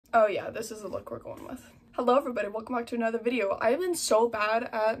Oh yeah, this is the look we're going with. Hello everybody, welcome back to another video. I have been so bad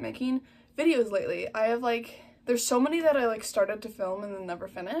at making videos lately. There's so many that I started to film and then never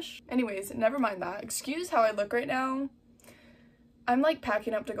finish. Anyways, never mind that. Excuse how I look right now. I'm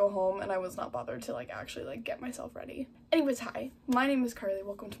packing up to go home and I was not bothered to actually get myself ready. Anyways, hi, my name is Carly,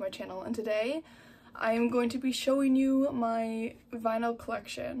 welcome to my channel, and today I am going to be showing you my vinyl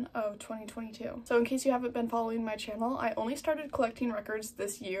collection of 2022. So in case you haven't been following my channel, I only started collecting records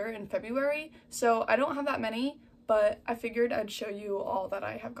this year in February, so I don't have that many, but I figured I'd show you all that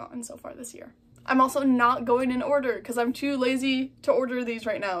I have gotten so far this year. I'm also not going in order because I'm too lazy to order these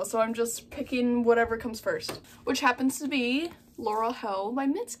right now, so I'm just picking whatever comes first, which happens to be Laurel Hell by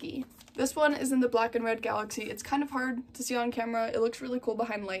Mitski. This one is in the black and red Galaxy. It's kind of hard to see on camera. It looks really cool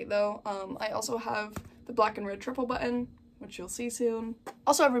behind light though. I also have the black and red triple button, which you'll see soon.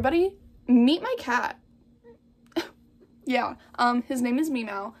 Also, everybody, meet my cat. Yeah, his name is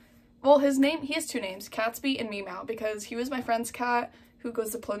Meow. Well, he has two names, Catsby and Meow, because he was my friend's cat who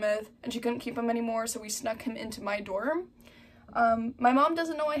goes to Plymouth and she couldn't keep him anymore, so we snuck him into my dorm. My mom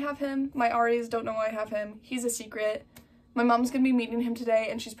doesn't know I have him. My RAs don't know I have him. He's a secret. My mom's gonna be meeting him today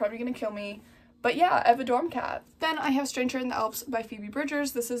and she's probably gonna kill me. But yeah, I have a dorm cat. Then I have Stranger in the Alps by Phoebe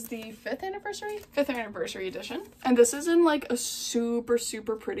Bridgers. This is the 5th anniversary edition. And this is in a super,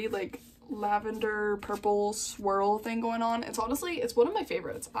 super pretty lavender purple swirl thing going on. It's one of my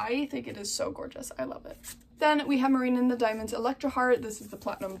favorites. I think it is so gorgeous. I love it. Then we have Marina and the Diamonds Electra Heart. This is the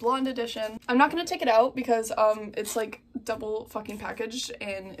Platinum Blonde edition. I'm not gonna take it out because it's double fucking packaged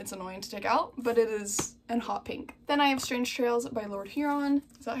and it's annoying to take out, but it is in hot pink. Then I have Strange Trails by Lord Huron.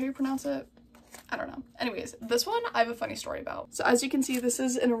 Is that how you pronounce it? I don't know. Anyways, this one I have a funny story about. So as you can see, this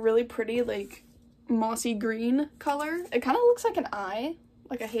is in a really pretty mossy green color. It kind of looks like an eye,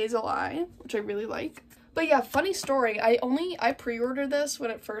 like a hazel eye, which I really like. But yeah, funny story. I pre-ordered this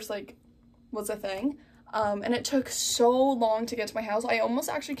when it first was a thing. And it took so long to get to my house. I almost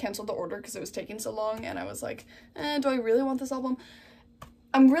actually canceled the order because it was taking so long, and I was like, do I really want this album?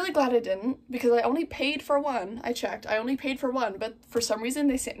 I'm really glad I didn't, because I only paid for one. I checked. I only paid for one, but for some reason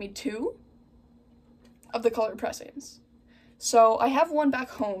they sent me 2 of the colored pressings. So I have one back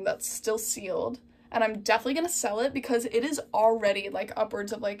home that's still sealed, and I'm definitely gonna sell it because it is already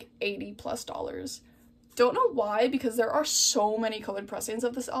upwards of $80+. Don't know why, because there are so many colored pressings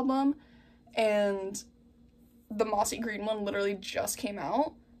of this album, and the mossy green one literally just came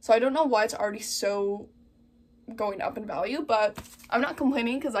out, so I don't know why it's already so going up in value, but I'm not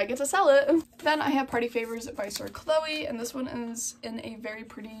complaining because I get to sell it. Then I have Party Favors by Sir Chloe, and this one is in a very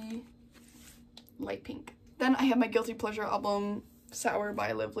pretty light pink. Then I have my Guilty Pleasure album, Sour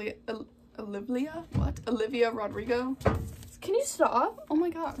by Olivia Rodrigo. Can you stop? Oh my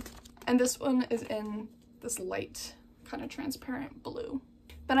god. And this one is in this light, kind of transparent blue.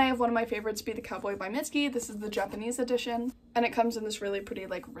 Then I have one of my favorites, Be the Cowboy by Mitski. This is the Japanese edition, and it comes in this really pretty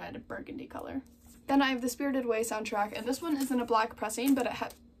red burgundy color. Then I have the Spirited Away soundtrack, and this one is in a black pressing, but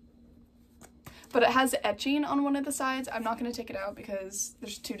it has etching on one of the sides. I'm not going to take it out because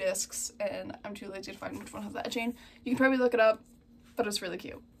there's 2 discs, and I'm too lazy to find which one has the etching. You can probably look it up, but it's really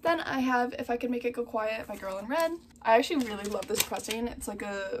cute. Then I have If I Could Make It Go Quiet by Girl in Red. I actually really love this pressing. It's like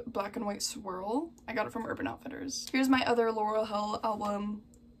a black and white swirl. I got it from Urban Outfitters. Here's my other Laurel Hell album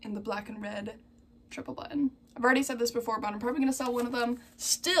in the black and red triple button. I've already said this before, but I'm probably gonna sell one of them.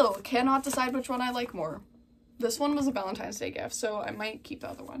 Still cannot decide which one I like more. This one was a Valentine's Day gift, so I might keep the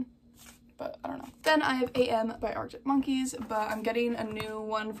other one, but I don't know. Then I have AM by Arctic Monkeys, but I'm getting a new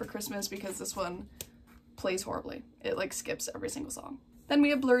one for Christmas because this one plays horribly. It skips every single song. Then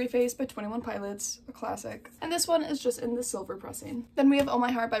we have Blurry Face by 21 Pilots, a classic. And this one is just in the silver pressing. Then we have Oh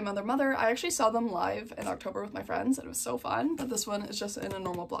My Heart by Mother Mother. I actually saw them live in October with my friends and it was so fun, but this one is just in a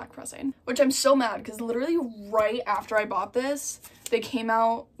normal black pressing, which I'm so mad because literally right after I bought this, they came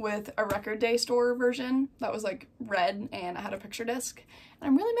out with a Record Day Store version that was red and I had a picture disc, and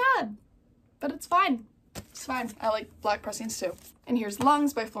I'm really mad, but it's fine. It's fine. I like black pressings too. And here's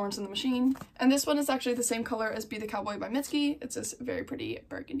Lungs by Florence and the Machine. And this one is actually the same color as Be the Cowboy by Mitski. It's this very pretty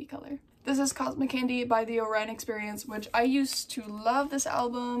burgundy color. This is Cosmic Candy by The Orion Experience, which I used to love this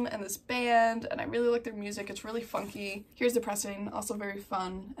album and this band, and I really like their music. It's really funky. Here's the pressing, also very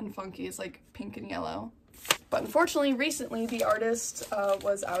fun and funky. It's pink and yellow. But unfortunately, recently, the artist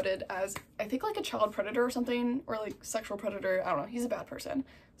was outed as, I think, a child predator or something, or sexual predator. I don't know. He's a bad person.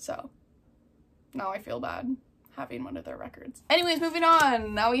 So now I feel bad having one of their records. Anyways, moving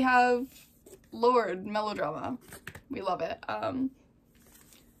on. Now we have Lorde Melodrama. We love it.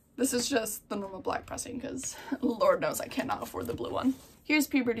 This is just the normal black pressing because Lord knows I cannot afford the blue one. Here's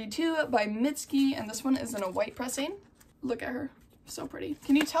Puberty 2 by Mitski, and this one is in a white pressing. Look at her. So pretty.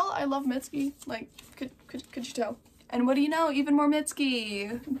 Can you tell I love Mitski? Like, could you tell? And what do you know? Even more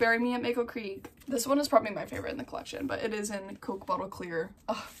Mitski. Bury Me at Maple Creek. This one is probably my favorite in the collection, but it is in Coke Bottle Clear.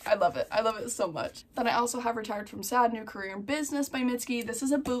 Oh, I love it. I love it so much. Then I also have Retired from Sad, New Career in Business by Mitski. This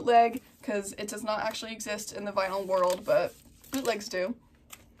is a bootleg because it does not actually exist in the vinyl world, but bootlegs do.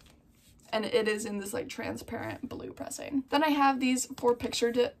 And it is in this like transparent blue pressing. Then I have these two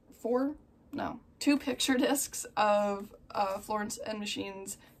picture discs of Florence and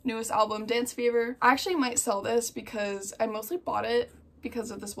Machine's newest album, Dance Fever. I actually might sell this because I mostly bought it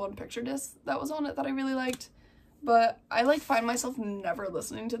because of this one picture disc that was on it that I really liked. But I like find myself never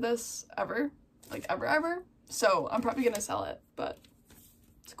listening to this ever. Like ever. So I'm probably gonna sell it, but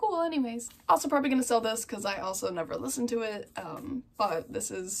it's cool anyways. Also probably gonna sell this because I also never listened to it. But this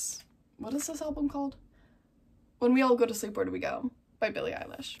is, what is this album called? When We All Go to Sleep, Where Do We Go? By Billie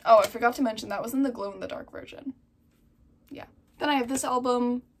Eilish. Oh, I forgot to mention that was in the glow in the dark version. Yeah. Then I have this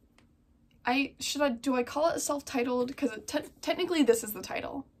album. Do I call it self-titled? Because technically this is the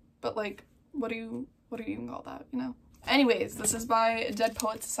title, but like, what do you even call that, you know? Anyways, this is by Dead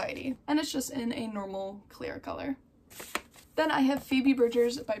Poet Society, and it's just in a normal clear color. Then I have Phoebe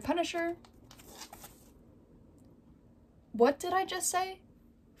Bridgers by Punisher. What did I just say?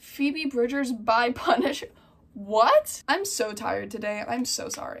 Phoebe Bridgers by Punisher. What? I'm so tired today. I'm so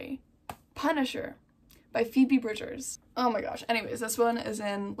sorry. Punisher by Phoebe Bridgers. Oh my gosh. Anyways, this one is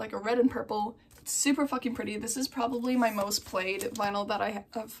in like a red and purple. It's super fucking pretty. This is probably my most played vinyl that I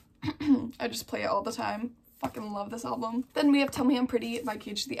have. I just play it all the time. Fucking love this album. Then we have Tell Me I'm Pretty by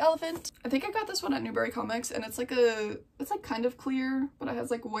Cage the Elephant. I think I got this one at Newberry Comics, and it's like kind of clear, but it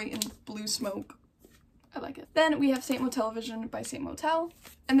has like white and blue smoke. I like it. Then we have Saint Motelevision by Saint Motel,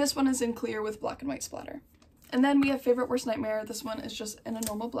 and this one is in clear with black and white splatter. And then we have Favorite Worst Nightmare. This one is just in a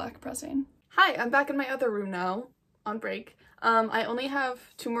normal black pressing. Hi, I'm back in my other room now, on break. I only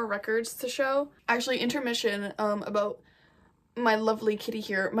have 2 more records to show. Actually, intermission, about my lovely kitty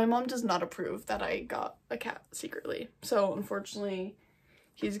here. My mom does not approve that I got a cat secretly. So unfortunately,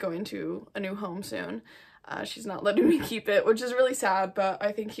 he's going to a new home soon. She's not letting me keep it, which is really sad, but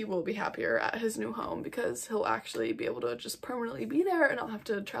I think he will be happier at his new home because he'll actually be able to just permanently be there and not have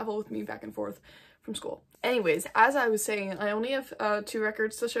to travel with me back and forth from school. Anyways, as I was saying, I only have 2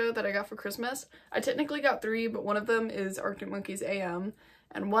 records to show that I got for Christmas. I technically got 3, but one of them is Arctic Monkeys AM,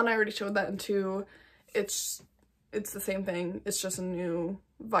 and 1 I already showed that, and 2, it's the same thing. It's just a new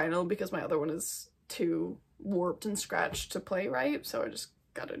vinyl because my other one is too warped and scratched to play right, so I just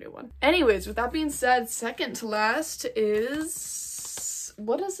got a new one. Anyways, with that being said, second to last is,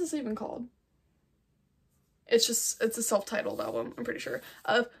 what is this even called? It's a self-titled album, I'm pretty sure,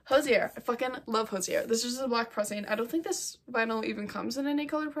 of Hozier. I fucking love Hozier. This is a black pressing. I don't think this vinyl even comes in any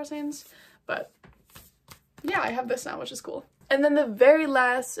color pressings, but yeah, I have this now, which is cool. And then the very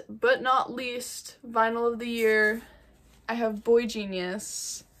last, but not least, vinyl of the year, I have Boy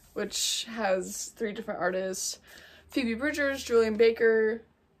Genius, which has 3 different artists. Phoebe Bridgers, Julian Baker,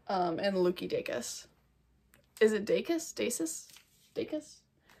 and Luki Dacus. Is it Dacus? Dacus? Dacus?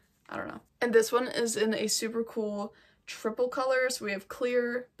 I don't know. And this one is in a super cool triple color. So we have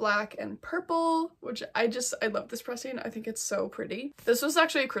clear, black, and purple, which I love this pressing. I think it's so pretty. This was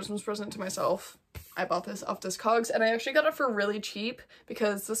actually a Christmas present to myself. I bought this off Discogs, and I actually got it for really cheap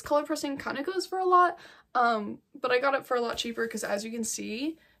because this color pressing kind of goes for a lot. But I got it for a lot cheaper because, as you can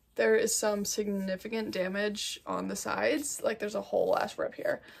see, there is some significant damage on the sides. Like there's a whole ass rip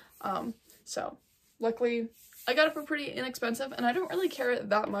here. So luckily I got it for pretty inexpensive, and I don't really care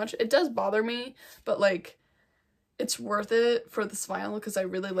that much. It does bother me, but like it's worth it for this vinyl because I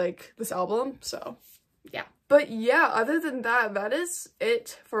really like this album. So yeah. But yeah, other than that, that is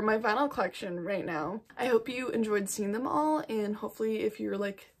it for my vinyl collection right now. I hope you enjoyed seeing them all, and hopefully if you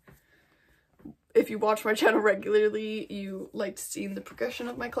watch my channel regularly, you liked seeing the progression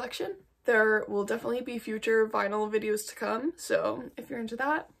of my collection. There will definitely be future vinyl videos to come, so if you're into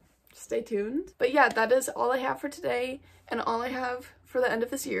that, stay tuned. But yeah, that is all I have for today and all I have for the end of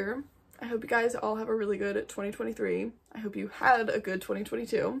this year. I hope you guys all have a really good 2023. I hope you had a good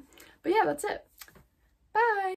 2022. But yeah, that's it.